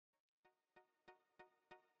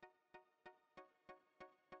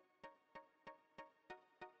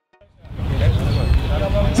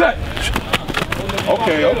Set.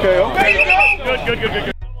 Okay. Good.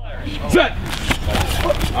 Set.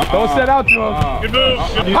 Don't set out to him. Good move.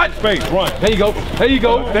 Hot space. Run. There you go.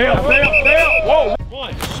 Stay up. Whoa.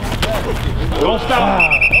 Run. Don't stop.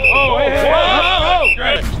 Oh,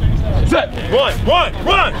 hey. Set. Run.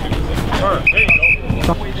 Turn. There you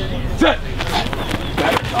go. Set.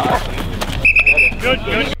 Good.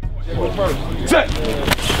 Set.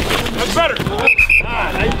 That's better.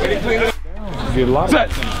 Set.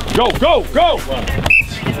 Go.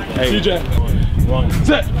 Hey, CJ. Run.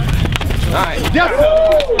 Set. All right. Yes, sir.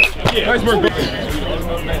 Yeah. Nice work.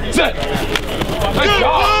 Set. Nice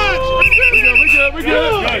job. We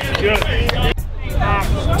good. Good.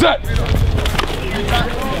 Set.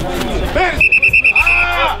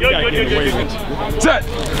 Good. Set.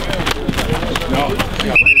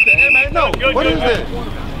 No. What is this?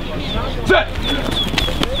 Set.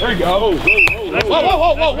 There you go.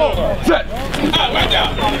 Whoa. Set. Right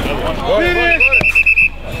down. Finish.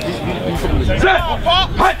 Set.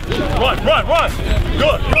 Hot. Run.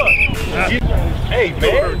 Good. Hey, man.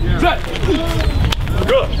 Set.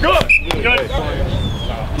 Good.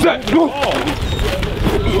 Set. Good.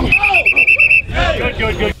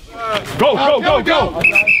 Go.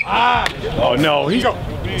 Oh no, he's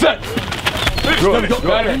Set. Good.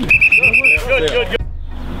 Better. Good.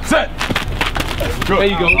 Set. There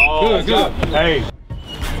you go. Good. Hey.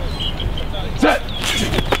 Set.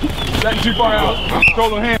 That's too far out. Control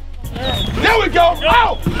the hand. There we go.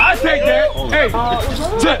 Ow! I take that. Hey.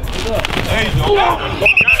 Set.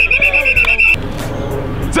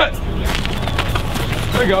 Set.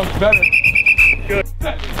 There you go. Better. Good.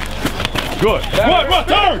 Set. Good. Run.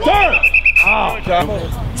 Turn.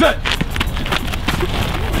 Set.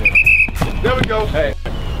 There we go. Hey.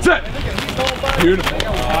 Set. Beautiful.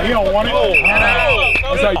 You don't want it.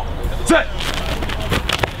 That's how you. Set.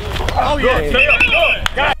 Oh yeah. Stay up. Good.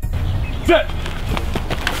 Got it. Set.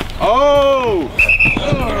 Oh.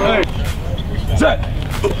 Hey. Set.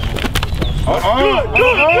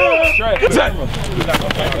 Good. Set.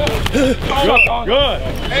 Good.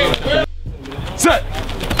 Set.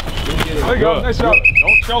 There you go. Nice shot.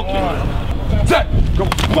 Don't choke him. Set. Go.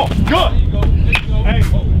 Come on. Good. Hey.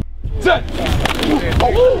 Set.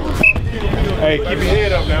 Hey, keep your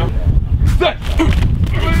head up now. Set.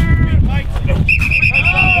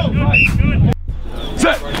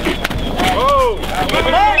 Set. Oh.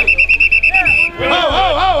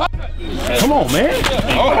 Come on, man.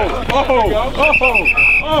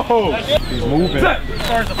 Oh. He's moving. Set.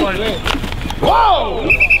 Whoa.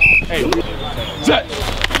 Hey. Set.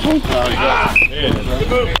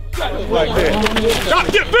 Like that. Stop.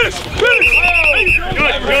 Get finish.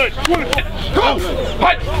 Good. Go.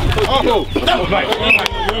 Hot. Good move.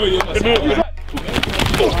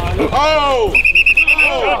 Oh.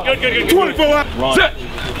 Good. 24 hours. Set.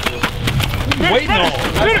 Waiting on.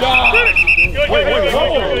 Finish. Wait.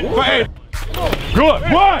 Hey. Good.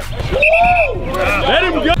 Run. Let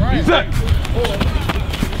him go. Set.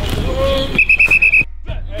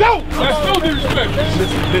 Go. That's no disrespect.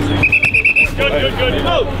 Listen. Good.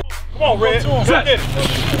 Come on, Red. Set.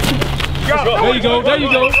 There you go.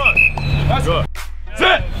 That's good.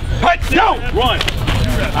 Set. Hot. Go. Run.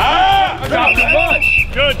 Stop the rush.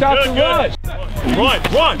 Good. Stop the rush.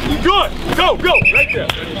 Run. Good. Go. Right there.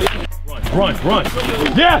 Run.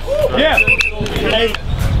 Yes. Hey.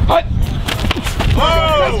 Hot.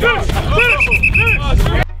 Finish.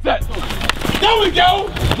 Set. There we go.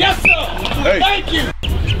 Yes, sir. Hey. Thank you.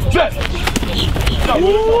 Set.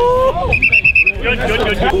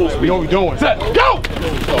 Good. We what we doing. Set. Go.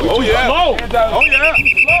 Oh, yeah. Slow.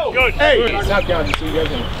 Good. Hey.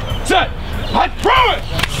 Set. Hot. Throw it.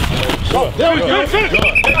 There we go.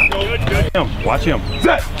 Good. Watch him.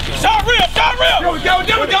 Set. Shot real. There we go.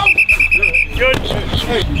 Good.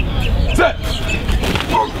 Set. Good.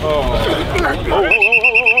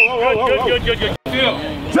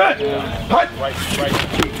 Set. Hot.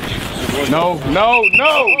 No.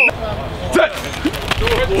 Set.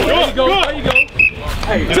 There you go.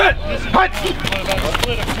 Hey. Set. Hot.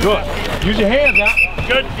 Good. Use your hands out.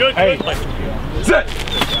 Good. Hey. Set.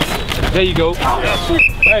 There you go.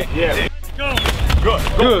 Hey. Yeah. Good.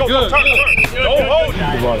 Good. Don't hold it.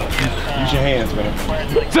 Use your hands, man.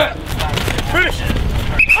 Set. Finish.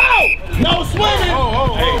 Ow! No swinging.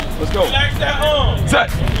 Hey, let's go. Relax that arm. Set.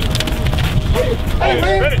 Hey,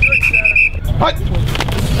 man. Finish. Hot.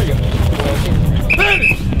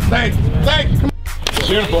 Finish. Thank you.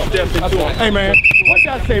 Beautiful. Hey, man. What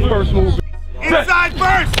y'all say first move? Inside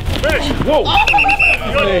first. Finish. Whoa.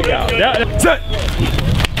 There you go. Set.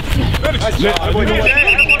 Finish.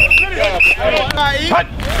 Hot.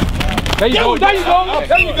 There you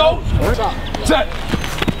go. Set.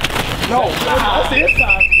 No, that's the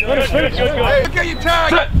inside. Good. Hey, look at your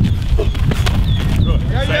tag. Set. Good.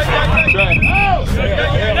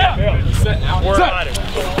 Set.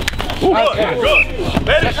 Good.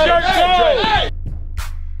 Let it shirt